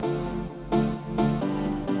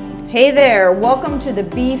Hey there, welcome to the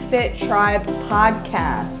Be Fit Tribe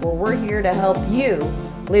podcast, where we're here to help you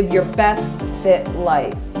live your best fit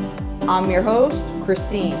life. I'm your host,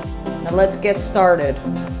 Christine. Now let's get started.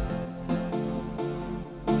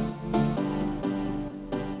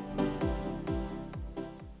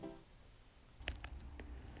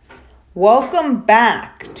 Welcome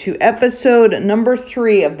back to episode number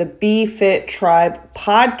 3 of the Be Fit Tribe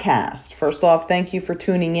podcast. First off, thank you for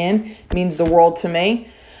tuning in. It means the world to me.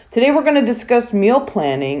 Today we're going to discuss meal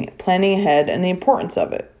planning ahead, and the importance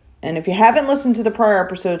of it. And if you haven't listened to the prior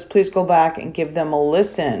episodes, please go back and give them a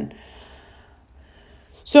listen.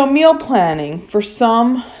 So meal planning for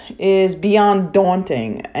some is beyond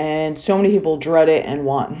daunting, and so many people dread it and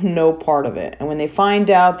want no part of it. And when they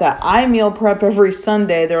find out that I meal prep every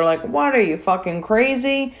Sunday, they're like, what, are you fucking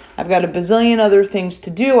crazy? I've got a bazillion other things to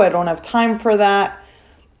do. I don't have time for that.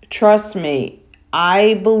 Trust me.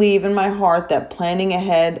 I believe in my heart that planning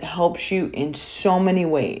ahead helps you in so many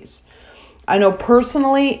ways. I know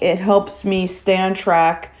personally it helps me stay on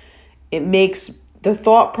track. It makes the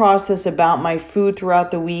thought process about my food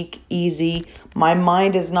throughout the week easy. My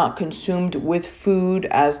mind is not consumed with food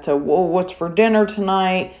as to, well, what's for dinner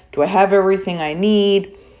tonight? Do I have everything I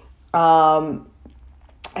need? And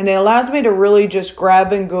it allows me to really just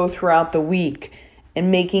grab and go throughout the week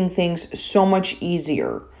and making things so much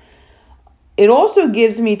easier. It also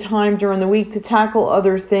gives me time during the week to tackle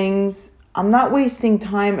other things. I'm not wasting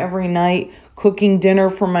time every night cooking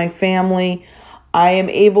dinner for my family. I am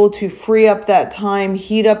able to free up that time,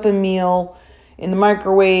 heat up a meal in the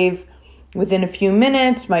microwave within a few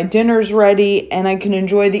minutes. My dinner's ready, and I can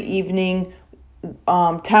enjoy the evening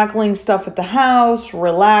tackling stuff at the house,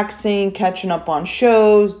 relaxing, catching up on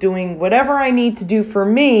shows, doing whatever I need to do for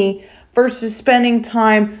me versus spending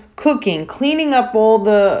time cooking, cleaning up all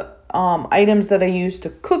the items that I use to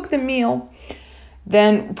cook the meal,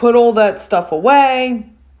 then put all that stuff away.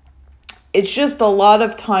 It's just a lot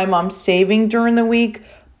of time I'm saving during the week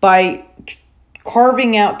by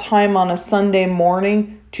carving out time on a Sunday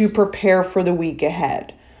morning to prepare for the week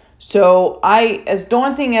ahead. So as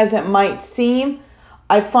daunting as it might seem,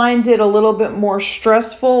 I find it a little bit more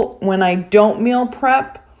stressful when I don't meal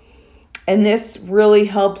prep. And this really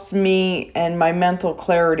helps me and my mental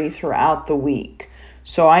clarity throughout the week.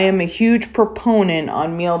 So I am a huge proponent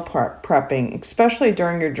on meal prepping, especially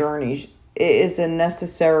during your journeys. It is a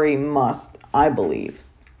necessary must, I believe.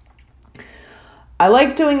 I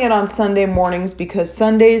like doing it on Sunday mornings because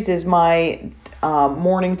Sundays is my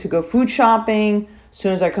morning to go food shopping. As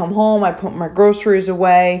soon as I come home, I put my groceries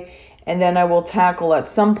away, and then I will tackle at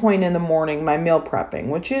some point in the morning my meal prepping,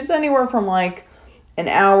 which is anywhere from like an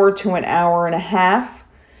hour to an hour and a half.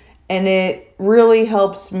 And it really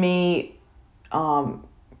helps me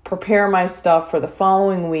prepare my stuff for the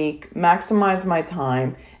following week, maximize my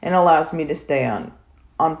time, and allows me to stay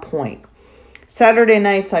on point. Saturday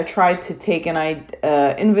nights, I try to take an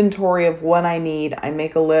inventory of what I need. I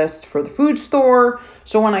make a list for the food store.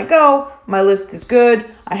 So when I go, my list is good.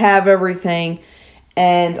 I have everything,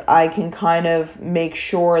 and I can kind of make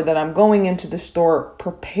sure that I'm going into the store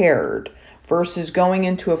prepared versus going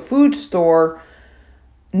into a food store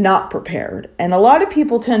not prepared. And a lot of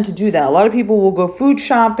people tend to do that. A lot of people will go food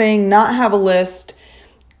shopping, not have a list,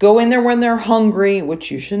 go in there when they're hungry,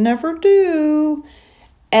 which you should never do,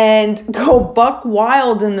 and go buck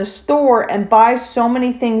wild in the store and buy so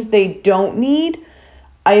many things they don't need,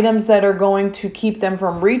 items that are going to keep them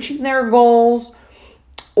from reaching their goals,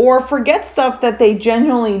 or forget stuff that they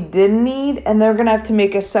genuinely didn't need, and they're going to have to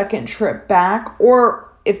make a second trip back. Or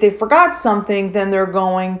if they forgot something, then they're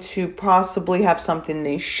going to possibly have something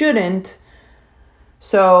they shouldn't.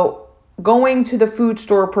 So going to the food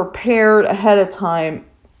store prepared ahead of time,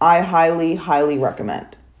 I highly, highly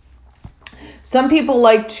recommend. Some people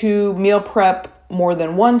like to meal prep more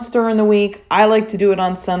than once during the week. I like to do it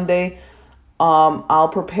on Sunday. I'll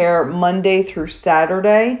prepare Monday through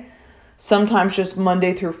Saturday, sometimes just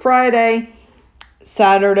Monday through Friday.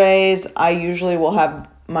 Saturdays, I usually will have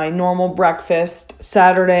my normal breakfast.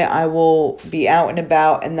 Saturday, I will be out and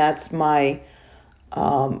about, and that's my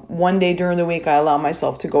one day during the week I allow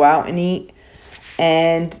myself to go out and eat.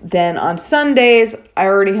 And then on Sundays, I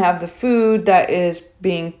already have the food that is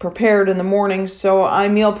being prepared in the morning, so I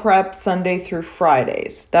meal prep Sunday through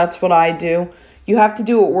Fridays. That's what I do. You have to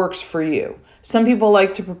do what works for you. Some people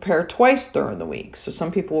like to prepare twice during the week. So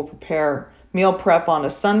some people will prepare meal prep on a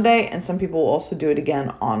Sunday, and some people will also do it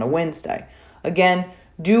again on a Wednesday. Again,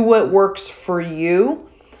 do what works for you.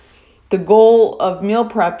 The goal of meal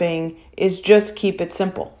prepping is just keep it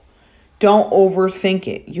simple. Don't overthink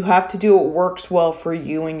it. You have to do what works well for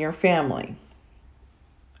you and your family.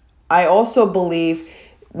 I also believe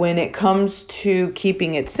when it comes to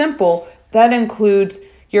keeping it simple, that includes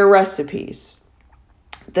your recipes.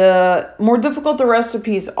 The more difficult the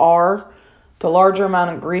recipes are, the larger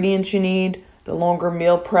amount of ingredients you need, the longer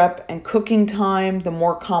meal prep and cooking time, the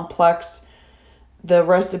more complex the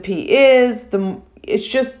recipe is. The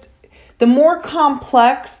more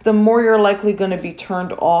complex, the more you're likely going to be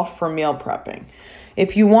turned off from meal prepping.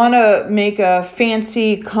 If you want to make a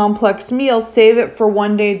fancy, complex meal, save it for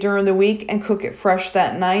one day during the week and cook it fresh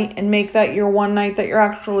that night and make that your one night that you're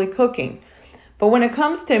actually cooking. But when it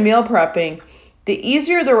comes to meal prepping, the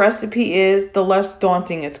easier the recipe is, the less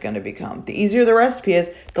daunting it's going to become. The easier the recipe is,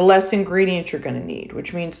 the less ingredients you're going to need,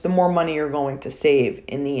 which means the more money you're going to save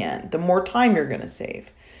in the end, the more time you're going to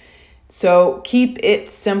save. So keep it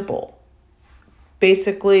simple.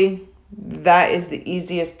 Basically, that is the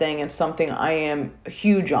easiest thing and something I am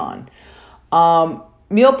huge on.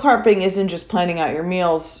 Meal prepping isn't just planning out your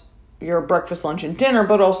meals, your breakfast, lunch, and dinner,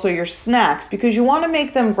 but also your snacks, because you want to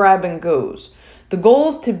make them grab and goes. The goal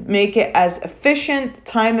is to make it as efficient,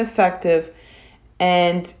 time effective,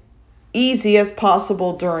 and easy as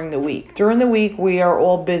possible during the week. During the week, we are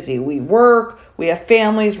all busy. We work, we have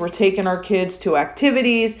families, we're taking our kids to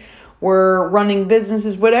activities, we're running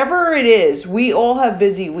businesses, whatever it is, we all have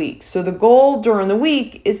busy weeks. So the goal during the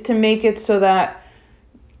week is to make it so that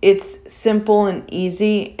it's simple and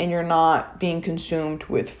easy and you're not being consumed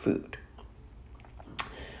with food.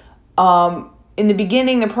 In the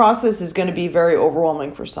beginning, the process is going to be very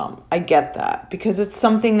overwhelming for some. I get that because it's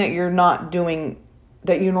something that you're not doing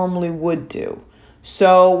that you normally would do.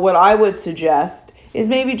 So what I would suggest is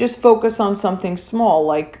maybe just focus on something small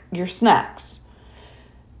like your snacks.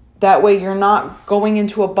 That way you're not going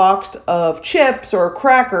into a box of chips or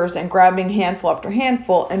crackers and grabbing handful after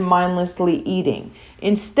handful and mindlessly eating.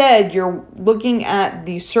 Instead, you're looking at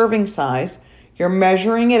the serving size, you're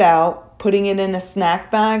measuring it out, putting it in a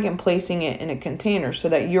snack bag and placing it in a container so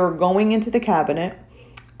that you're going into the cabinet,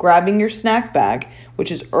 grabbing your snack bag,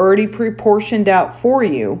 which is already pre-portioned out for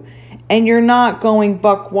you, and you're not going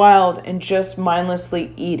buck wild and just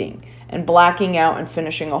mindlessly eating and blacking out and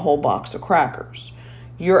finishing a whole box of crackers.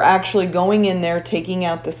 You're actually going in there, taking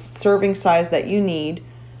out the serving size that you need,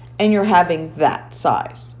 and you're having that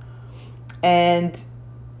size. And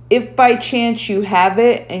if by chance you have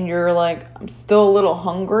it and you're like, I'm still a little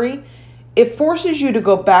hungry, it forces you to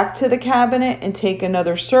go back to the cabinet and take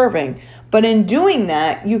another serving. But in doing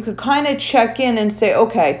that, you could kind of check in and say,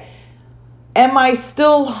 okay, am I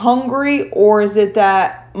still hungry, or is it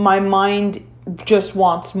that my mind just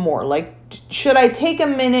wants more? Like, should I take a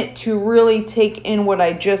minute to really take in what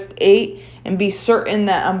I just ate and be certain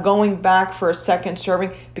that I'm going back for a second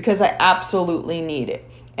serving because I absolutely need it?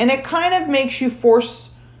 And it kind of makes you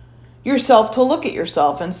force yourself to look at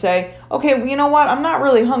yourself and say, okay, well, you know what? I'm not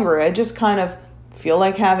really hungry. I just kind of feel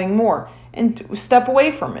like having more, and step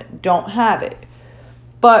away from it. Don't have it.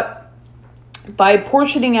 But by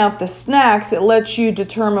portioning out the snacks, it lets you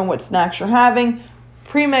determine what snacks you're having,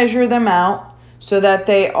 pre-measure them out so that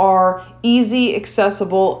they are easy,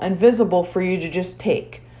 accessible, and visible for you to just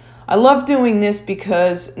take. I love doing this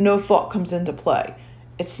because no thought comes into play.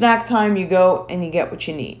 It's snack time, you go and you get what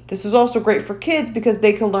you need. This is also great for kids because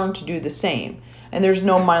they can learn to do the same. And there's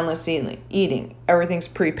no mindless eating. Everything's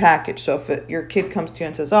pre-packaged. So if your kid comes to you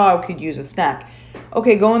and says, oh, I could use a snack.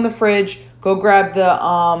 Okay, go in the fridge, go grab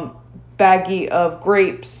the baggie of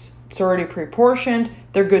grapes. It's already pre-portioned.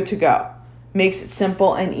 They're good to go. Makes it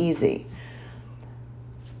simple and easy.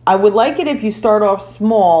 I would like it if you start off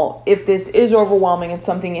small if this is overwhelming and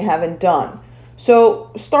something you haven't done.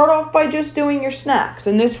 So start off by just doing your snacks,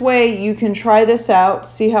 and this way you can try this out,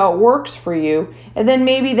 see how it works for you, and then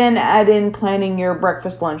maybe add in planning your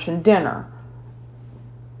breakfast, lunch, and dinner.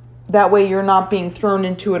 That way you're not being thrown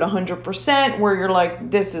into it 100% where you're like,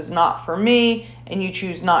 this is not for me, and you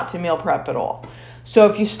choose not to meal prep at all. So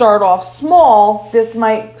if you start off small, this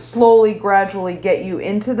might slowly, gradually get you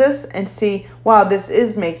into this and see, wow, this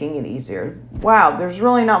is making it easier. Wow, there's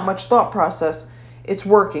really not much thought process. It's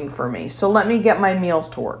working for me. So let me get my meals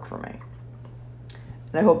to work for me.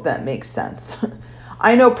 And I hope that makes sense.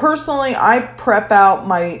 I know personally, I prep out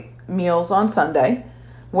my meals on Sunday.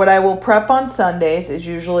 What I will prep on Sundays is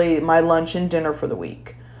usually my lunch and dinner for the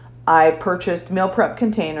week. I purchased meal prep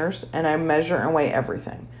containers and I measure and weigh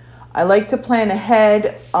everything. I like to plan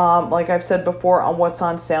ahead, like I've said before, on what's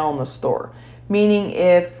on sale in the store. Meaning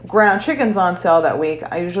if ground chicken's on sale that week,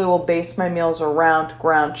 I usually will base my meals around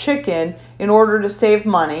ground chicken in order to save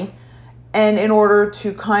money and in order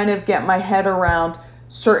to kind of get my head around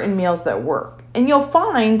certain meals that work. And you'll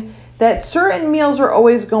find that certain meals are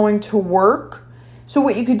always going to work. So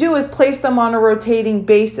what you could do is place them on a rotating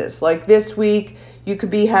basis. Like this week, You could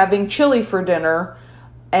be having chili for dinner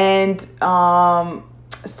and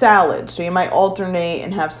salad. So you might alternate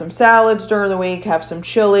and have some salads during the week, have some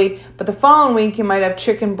chili, but the following week you might have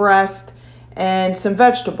chicken breast and some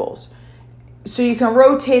vegetables. So you can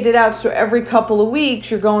rotate it out, so every couple of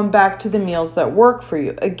weeks you're going back to the meals that work for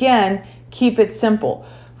you. Again, keep it simple.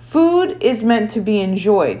 Food is meant to be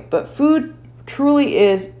enjoyed, but food truly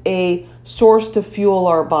is a source to fuel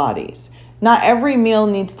our bodies. Not every meal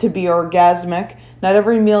needs to be orgasmic. Not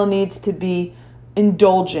every meal needs to be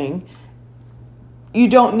indulging. You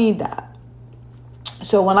don't need that.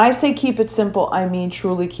 So when I say keep it simple, I mean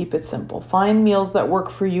truly keep it simple. Find meals that work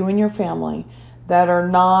for you and your family that are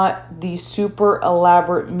not these super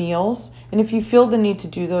elaborate meals. And if you feel the need to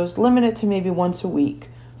do those, limit it to maybe once a week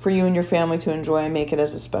for you and your family to enjoy and make it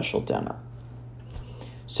as a special dinner.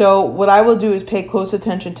 So what I will do is pay close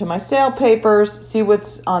attention to my sale papers, see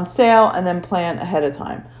what's on sale, and then plan ahead of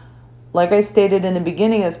time. Like I stated in the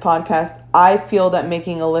beginning of this podcast, I feel that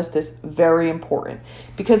making a list is very important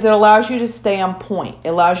because it allows you to stay on point. It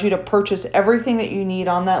allows you to purchase everything that you need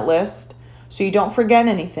on that list so you don't forget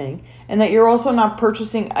anything, and that you're also not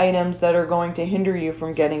purchasing items that are going to hinder you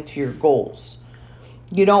from getting to your goals.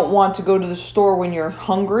 You don't want to go to the store when you're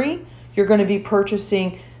hungry. You're going to be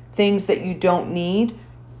purchasing things that you don't need,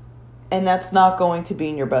 and that's not going to be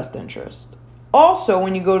in your best interest. Also,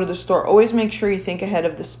 when you go to the store, always make sure you think ahead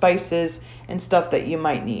of the spices and stuff that you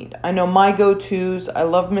might need. I know my go-tos, I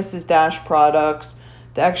love Mrs. Dash products,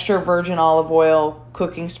 the extra virgin olive oil,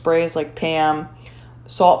 cooking sprays like Pam,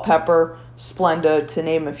 salt, pepper, Splenda, to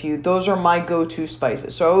name a few. Those are my go-to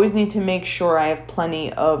spices. So I always need to make sure I have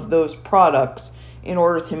plenty of those products in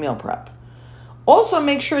order to meal prep. Also,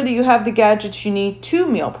 make sure that you have the gadgets you need to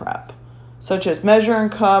meal prep, such as measuring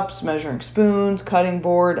cups, measuring spoons, cutting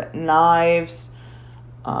board, knives,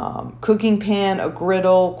 cooking pan, a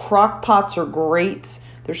griddle. Crock pots are great.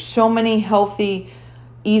 There's so many healthy,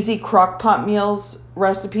 easy crock pot meals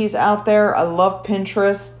recipes out there. I love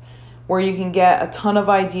Pinterest, where you can get a ton of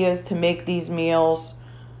ideas to make these meals.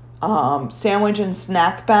 Sandwich and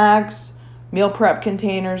snack bags, meal prep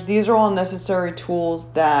containers. These are all necessary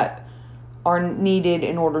tools that are needed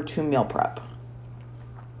in order to meal prep.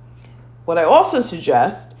 What I also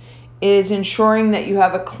suggest is ensuring that you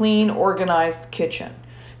have a clean, organized kitchen.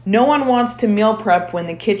 No one wants to meal prep when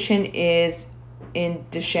the kitchen is in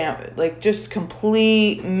dishamble, like just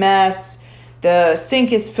complete mess. The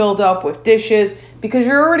sink is filled up with dishes because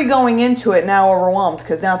you're already going into it now overwhelmed,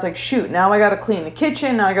 because now it's like, shoot, now I got to clean the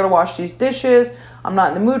kitchen. Now I got to wash these dishes. I'm not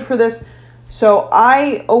in the mood for this. So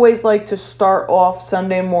I always like to start off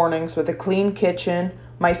Sunday mornings with a clean kitchen,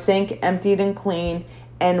 my sink emptied and clean,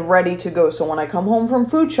 and ready to go. So when I come home from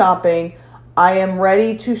food shopping, I am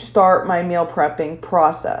ready to start my meal prepping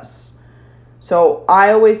process. So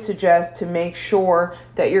I always suggest to make sure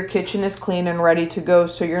that your kitchen is clean and ready to go,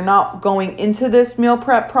 so you're not going into this meal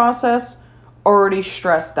prep process already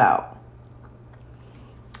stressed out.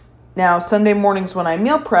 Now, Sunday mornings when I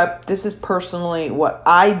meal prep, this is personally what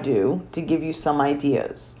I do to give you some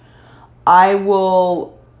ideas. I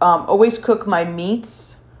will always cook my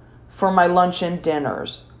meats for my lunch and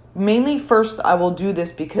dinners. Mainly first, I will do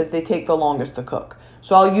this because they take the longest to cook.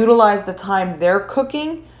 So I'll utilize the time they're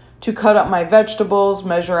cooking to cut up my vegetables,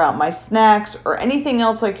 measure out my snacks, or anything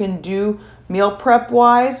else I can do meal prep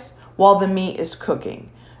wise while the meat is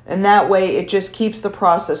cooking. And that way it just keeps the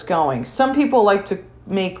process going. Some people like to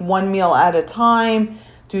make one meal at a time,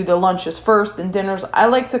 do the lunches first and dinners. I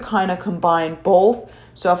like to kind of combine both.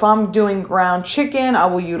 So if I'm doing ground chicken, I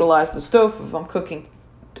will utilize the stove. If I'm cooking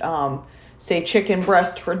say chicken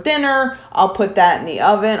breast for dinner, I'll put that in the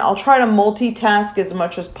oven. I'll try to multitask as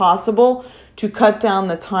much as possible to cut down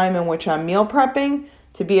the time in which I'm meal prepping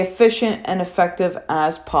to be efficient and effective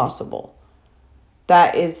as possible.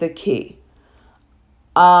 That is the key.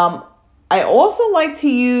 I also like to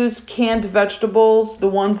use canned vegetables, the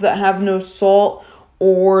ones that have no salt,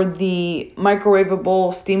 or the microwavable,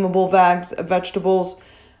 steamable bags of vegetables,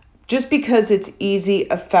 just because it's easy,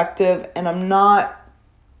 effective, and I'm not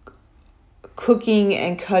cooking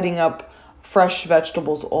and cutting up fresh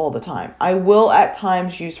vegetables all the time. I will at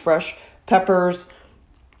times use fresh peppers,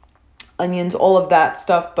 onions, all of that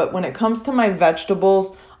stuff, but when it comes to my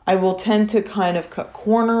vegetables, I will tend to kind of cut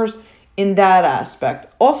corners in that aspect.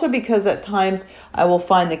 Also because at times I will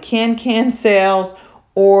find the can sales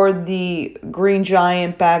or the Green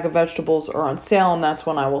Giant bag of vegetables are on sale, and that's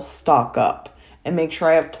when I will stock up and make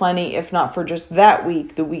sure I have plenty, if not for just that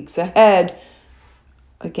week, the weeks ahead.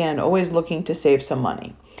 Again, always looking to save some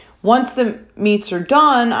money. Once the meats are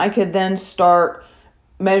done, I could then start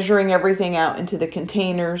measuring everything out into the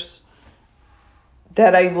containers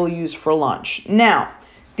that I will use for lunch. Now,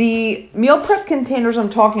 the meal prep containers I'm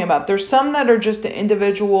talking about, there's some that are just the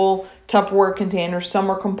individual Tupperware containers, some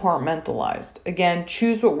are compartmentalized. Again,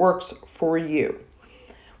 choose what works for you.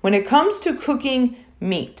 When it comes to cooking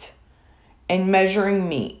meat and measuring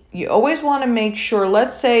meat, you always want to make sure,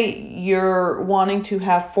 let's say you're wanting to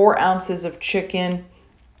have 4 ounces of chicken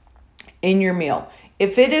in your meal.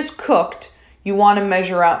 If it is cooked, you want to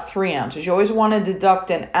measure out 3 ounces. You always want to deduct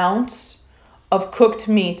an ounce of cooked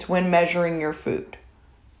meat when measuring your food.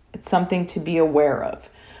 It's something to be aware of.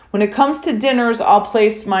 When it comes to dinners, I'll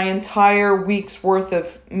place my entire week's worth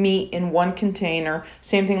of meat in one container.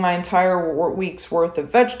 Same thing, my entire week's worth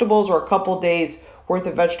of vegetables or a couple days worth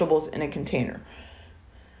of vegetables in a container.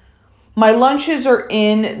 My lunches are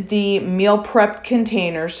in the meal prepped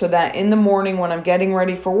containers so that in the morning when I'm getting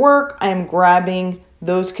ready for work, I am grabbing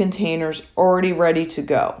those containers already ready to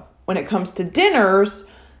go. When it comes to dinners,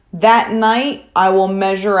 that night I will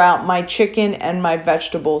measure out my chicken and my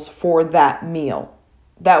vegetables for that meal.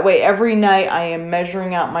 That way every night I am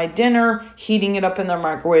measuring out my dinner, heating it up in the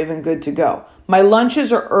microwave, and good to go. My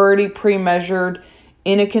lunches are already pre-measured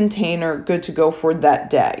in a container, good to go for that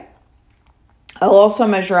day. I'll also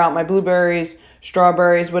measure out my blueberries,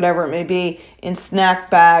 strawberries, whatever it may be, in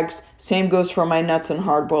snack bags. Same goes for my nuts and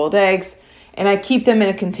hard-boiled eggs. And I keep them in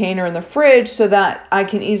a container in the fridge so that I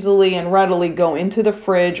can easily and readily go into the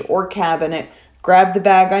fridge or cabinet, grab the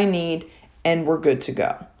bag I need, and we're good to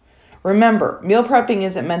go. Remember, meal prepping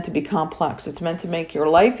isn't meant to be complex. It's meant to make your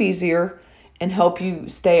life easier and help you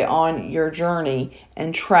stay on your journey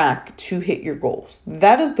and track to hit your goals.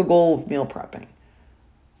 That is the goal of meal prepping.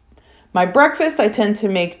 My breakfast I tend to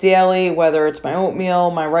make daily, whether it's my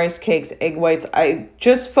oatmeal, my rice cakes, egg whites. I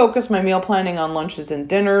just focus my meal planning on lunches and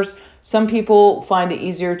dinners. Some people find it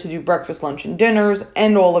easier to do breakfast, lunch, and dinners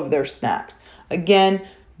and all of their snacks. Again,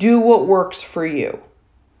 do what works for you.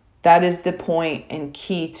 That is the point and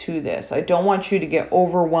key to this. I don't want you to get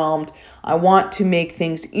overwhelmed. I want to make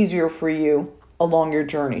things easier for you along your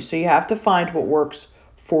journey. So you have to find what works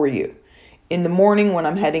for you. In the morning when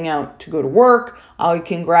I'm heading out to go to work, I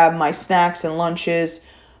can grab my snacks and lunches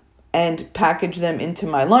and package them into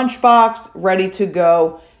my lunchbox, ready to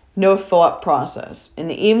go. No thought process. In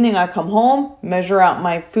the evening, I come home, measure out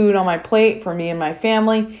my food on my plate for me and my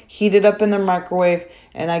family, heat it up in the microwave,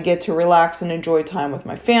 and I get to relax and enjoy time with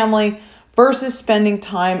my family versus spending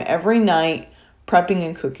time every night prepping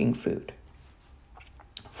and cooking food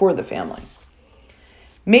for the family.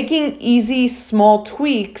 Making easy, small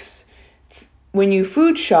tweaks when you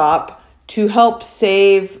food shop to help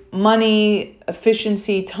save money,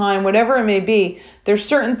 efficiency, time, whatever it may be. There's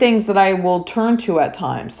certain things that I will turn to at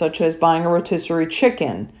times, such as buying a rotisserie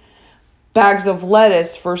chicken, bags of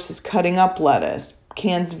lettuce versus cutting up lettuce,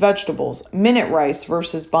 canned vegetables, minute rice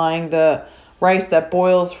versus buying the rice that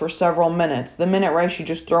boils for several minutes. The minute rice you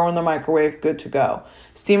just throw in the microwave, good to go.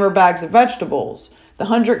 Steamer bags of vegetables, the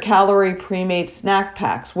 100-calorie pre-made snack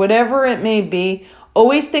packs, whatever it may be.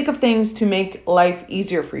 Always think of things to make life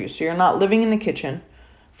easier for you so you're not living in the kitchen.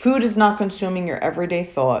 Food is not consuming your everyday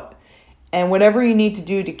thought. And whatever you need to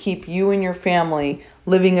do to keep you and your family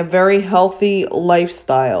living a very healthy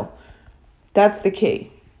lifestyle, that's the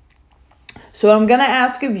key. So what I'm going to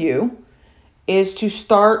ask of you is to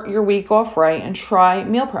start your week off right and try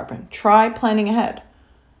meal prepping. Try planning ahead.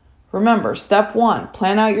 Remember, step 1,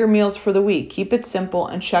 plan out your meals for the week. Keep it simple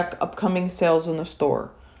and check upcoming sales in the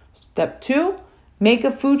store. Step 2, make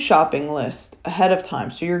a food shopping list ahead of time.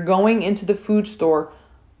 So you're going into the food store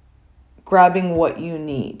grabbing what you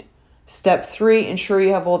need. Step 3, ensure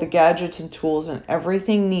you have all the gadgets and tools and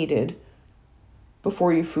everything needed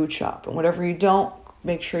before you food shop. And whatever you don't,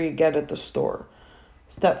 make sure you get at the store.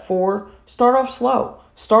 Step 4, start off slow.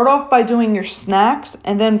 Start off by doing your snacks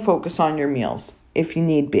and then focus on your meals if you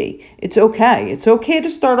need be. It's okay. It's okay to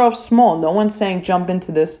start off small. No one's saying jump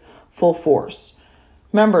into this full force.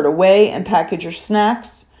 Remember to weigh and package your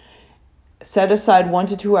snacks. Set aside 1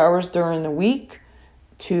 to 2 hours during the week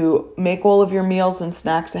to make all of your meals and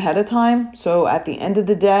snacks ahead of time. So at the end of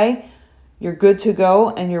the day, you're good to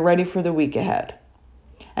go and you're ready for the week ahead.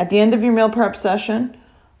 At the end of your meal prep session,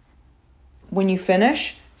 when you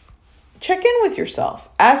finish, check in with yourself.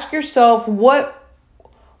 Ask yourself what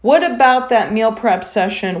about that meal prep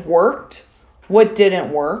session worked? What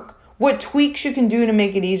didn't work? What tweaks you can do to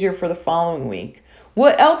make it easier for the following week?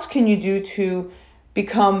 What else can you do to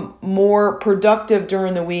become more productive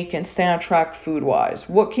during the week and stay on track food-wise?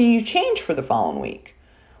 What can you change for the following week?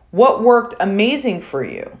 What worked amazing for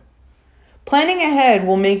you? Planning ahead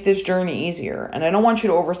will make this journey easier, and I don't want you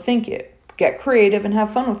to overthink it. Get creative and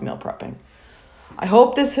have fun with meal prepping. I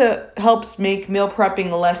hope this helps make meal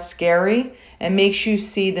prepping less scary and makes you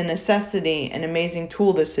see the necessity and amazing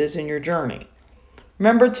tool this is in your journey.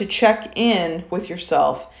 Remember to check in with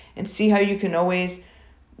yourself and see how you can always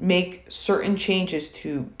make certain changes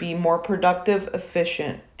to be more productive,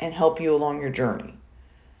 efficient, and help you along your journey.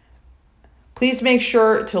 Please make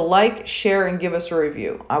sure to like, share, and give us a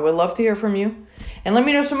review. I would love to hear from you. And let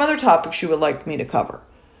me know some other topics you would like me to cover.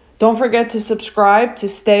 Don't forget to subscribe to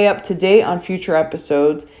stay up to date on future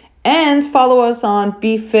episodes, and follow us on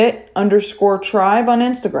BeFit_tribe on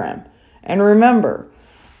Instagram. And remember,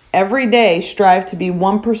 every day strive to be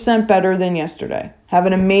 1% better than yesterday. Have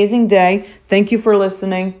an amazing day. Thank you for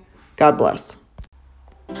listening. God bless.